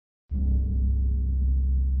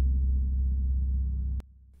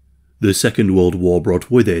The Second World War brought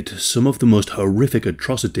with it some of the most horrific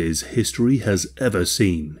atrocities history has ever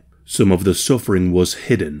seen. Some of the suffering was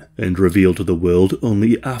hidden and revealed to the world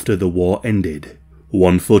only after the war ended.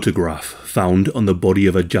 One photograph found on the body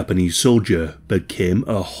of a Japanese soldier became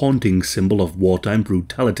a haunting symbol of wartime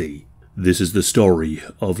brutality. This is the story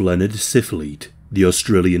of Leonard Siffleet, the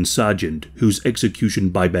Australian sergeant whose execution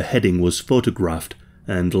by beheading was photographed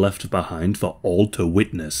and left behind for all to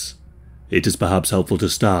witness. It is perhaps helpful to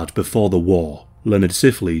start before the war. Leonard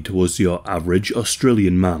Siffleet was your average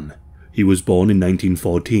Australian man. He was born in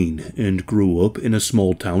 1914 and grew up in a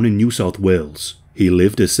small town in New South Wales. He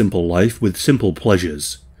lived a simple life with simple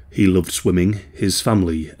pleasures. He loved swimming, his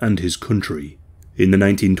family, and his country. In the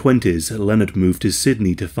 1920s, Leonard moved to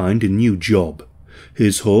Sydney to find a new job.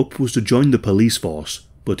 His hope was to join the police force,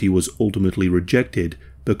 but he was ultimately rejected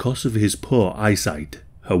because of his poor eyesight.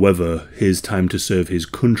 However, his time to serve his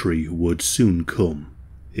country would soon come.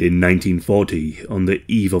 In 1940, on the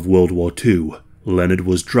eve of World War II, Leonard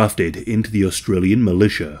was drafted into the Australian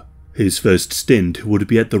militia. His first stint would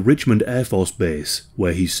be at the Richmond Air Force Base,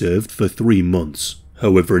 where he served for 3 months.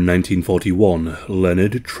 However, in 1941,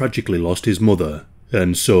 Leonard tragically lost his mother,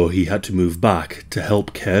 and so he had to move back to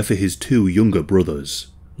help care for his 2 younger brothers.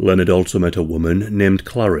 Leonard also met a woman named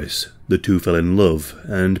Clarice. The two fell in love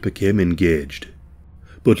and became engaged.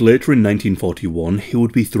 But later in 1941, he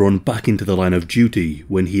would be thrown back into the line of duty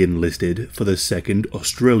when he enlisted for the 2nd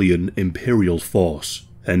Australian Imperial Force.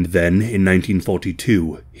 And then, in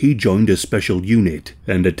 1942, he joined a special unit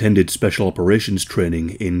and attended special operations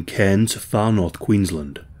training in Cairns, far north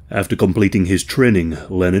Queensland. After completing his training,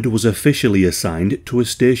 Leonard was officially assigned to a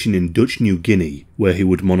station in Dutch New Guinea, where he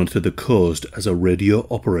would monitor the coast as a radio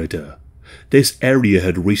operator. This area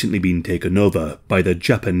had recently been taken over by the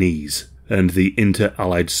Japanese, and the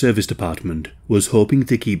Inter-Allied Service Department was hoping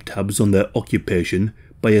to keep tabs on their occupation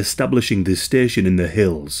by establishing this station in the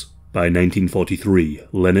hills. By 1943,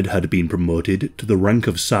 Leonard had been promoted to the rank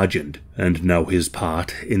of sergeant, and now his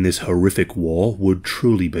part in this horrific war would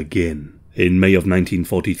truly begin. In May of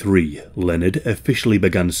 1943, Leonard officially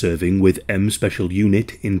began serving with M Special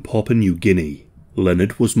Unit in Papua New Guinea.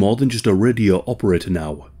 Leonard was more than just a radio operator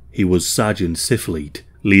now. He was Sergeant Siffleet,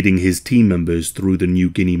 leading his team members through the New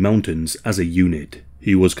Guinea mountains as a unit.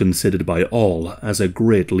 He was considered by all as a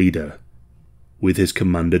great leader, with his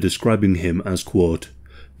commander describing him as, quote,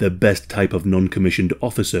 the best type of non-commissioned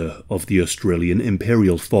officer of the Australian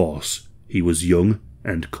Imperial Force. He was young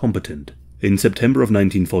and competent. In September of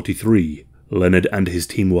 1943, Leonard and his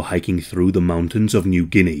team were hiking through the mountains of New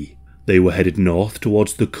Guinea. They were headed north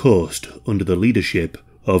towards the coast under the leadership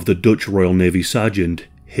of the Dutch Royal Navy Sergeant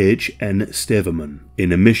H.N. Staverman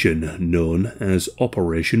in a mission known as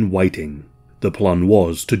Operation Whiting. The plan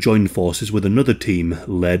was to join forces with another team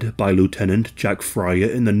led by Lieutenant Jack Fryer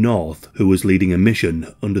in the north, who was leading a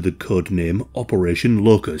mission under the codename Operation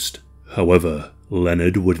Locust. However,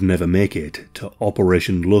 Leonard would never make it to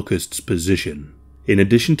Operation Locust's position. In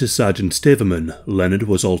addition to Sergeant Staverman, Leonard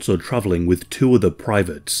was also travelling with 2 other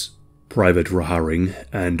privates, Private Raharing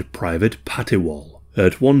and Private Patiwal.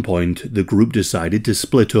 At one point, the group decided to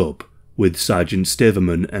split up, with Sergeant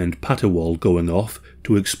Staverman and Patiwal going off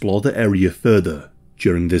to explore the area further.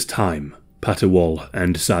 During this time, Patiwal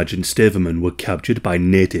and Sergeant Staverman were captured by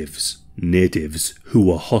natives who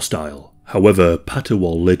were hostile. However,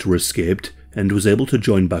 Patiwal later escaped and was able to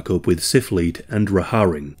join back up with Siffleet and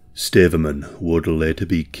Raharing. Staverman would later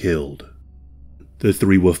be killed. The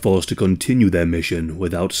 3 were forced to continue their mission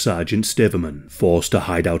without Sergeant Staverman, forced to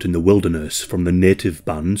hide out in the wilderness from the native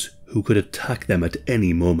bands who could attack them at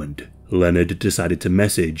any moment. Leonard decided to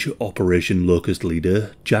message Operation Locust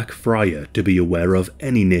leader Jack Fryer to be aware of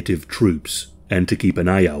any native troops and to keep an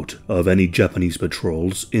eye out of any Japanese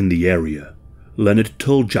patrols in the area. Leonard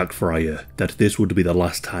told Jack Fryer that this would be the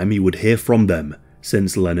last time he would hear from them,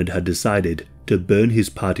 since Leonard had decided to burn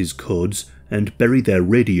his party's codes and bury their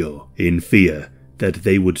radio in fear that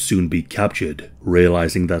they would soon be captured,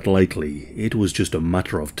 realizing that likely it was just a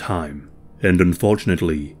matter of time. And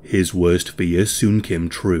unfortunately, his worst fear soon came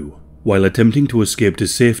true. While attempting to escape to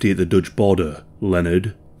safety at the Dutch border,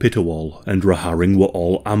 Leonard, Patiwal, and Raharing were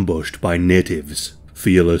all ambushed by natives.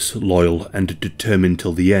 Fearless, loyal, and determined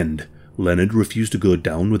till the end, Leonard refused to go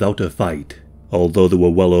down without a fight. Although there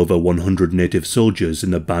were well over 100 native soldiers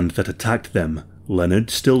in the band that attacked them, Leonard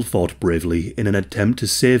still fought bravely in an attempt to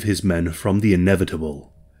save his men from the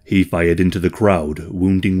inevitable. He fired into the crowd,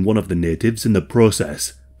 wounding one of the natives in the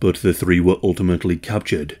process, but the 3 were ultimately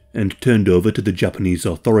captured and turned over to the Japanese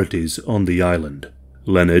authorities on the island.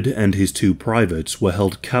 Leonard and his 2 privates were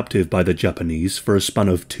held captive by the Japanese for a span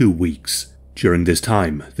of 2 weeks. During this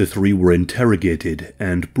time, the three were interrogated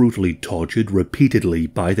and brutally tortured repeatedly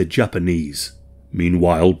by the Japanese.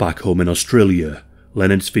 Meanwhile, back home in Australia,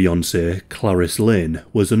 Leonard's fiancée, Clarice Lane,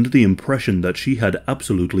 was under the impression that she had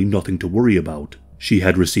absolutely nothing to worry about. She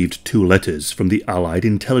had received 2 letters from the Allied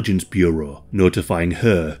Intelligence Bureau notifying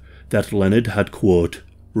her that Leonard had, quote,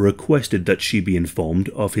 requested that she be informed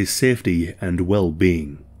of his safety and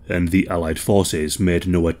well-being, and the Allied forces made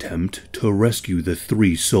no attempt to rescue the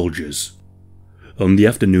 3 soldiers. On the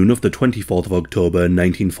afternoon of the 24th of October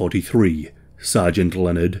 1943, Sergeant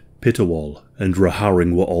Leonard, Pitawal, and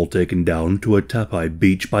Raharing were all taken down to a Tapai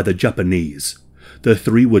beach by the Japanese. The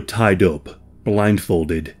 3 were tied up,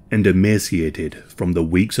 blindfolded, and emaciated from the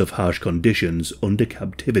weeks of harsh conditions under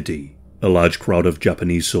captivity. A large crowd of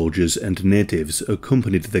Japanese soldiers and natives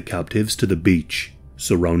accompanied the captives to the beach.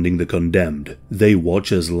 Surrounding the condemned, they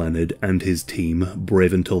watch as Leonard and his team,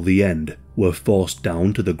 brave until the end, were forced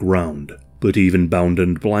down to the ground. But even bound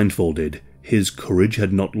and blindfolded, his courage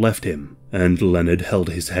had not left him, and Leonard held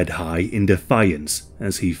his head high in defiance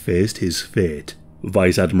as he faced his fate.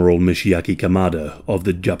 Vice Admiral Mishiaki Kamada of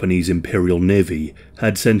the Japanese Imperial Navy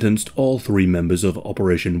had sentenced all 3 members of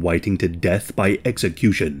Operation Whiting to death by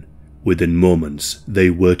execution. Within moments, they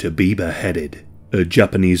were to be beheaded. A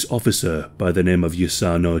Japanese officer by the name of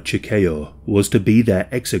Yasano Chikeo was to be their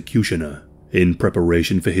executioner. In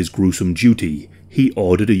preparation for his gruesome duty, he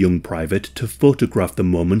ordered a young private to photograph the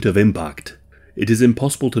moment of impact. It is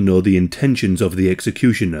impossible to know the intentions of the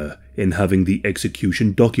executioner in having the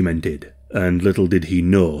execution documented, and little did he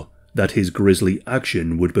know that his grisly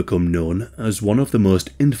action would become known as one of the most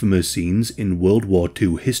infamous scenes in World War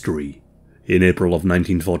II history. In April of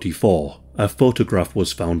 1944, a photograph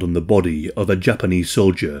was found on the body of a Japanese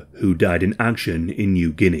soldier who died in action in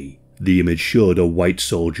New Guinea. The image showed a white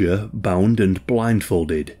soldier, bound and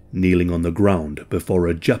blindfolded, kneeling on the ground before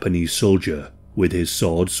a Japanese soldier, with his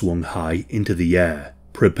sword swung high into the air,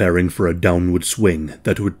 preparing for a downward swing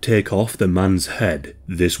that would take off the man's head.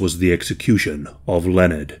 This was the execution of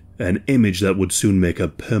Leonard, an image that would soon make a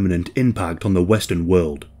permanent impact on the Western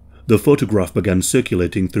world. The photograph began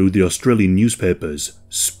circulating through the Australian newspapers,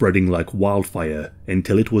 spreading like wildfire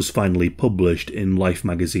until it was finally published in Life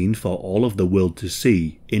magazine for all of the world to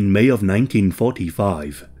see in May of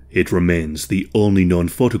 1945. It remains the only known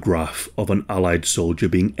photograph of an Allied soldier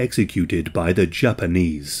being executed by the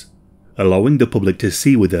Japanese. Allowing the public to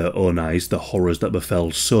see with their own eyes the horrors that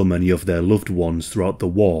befell so many of their loved ones throughout the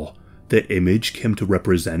war, the image came to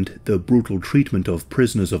represent the brutal treatment of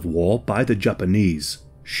prisoners of war by the Japanese,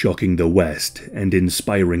 shocking the West and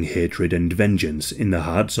inspiring hatred and vengeance in the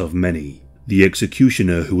hearts of many. The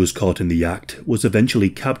executioner who was caught in the act was eventually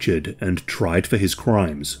captured and tried for his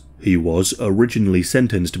crimes. He was originally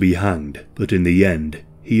sentenced to be hanged, but in the end,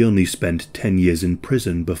 he only spent 10 years in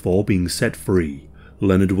prison before being set free.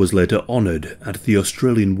 Leonard was later honoured at the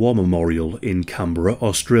Australian War Memorial in Canberra,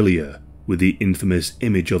 Australia, with the infamous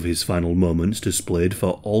image of his final moments displayed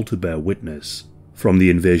for all to bear witness. From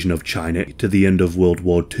the invasion of China to the end of World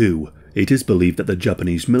War II, it is believed that the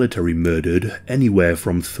Japanese military murdered anywhere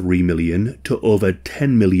from 3 million to over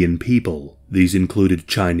 10 million people. These included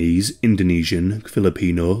Chinese, Indonesian,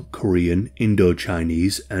 Filipino, Korean,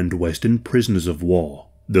 Indo-Chinese, and Western prisoners of war.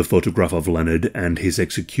 The photograph of Leonard and his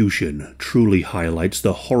execution truly highlights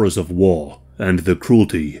the horrors of war and the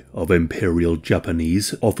cruelty of Imperial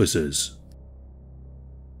Japanese officers.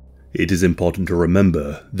 It is important to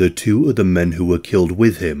remember the 2 other men who were killed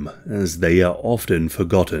with him, as they are often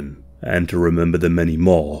forgotten, and to remember the many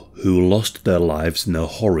more who lost their lives in the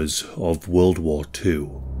horrors of World War II.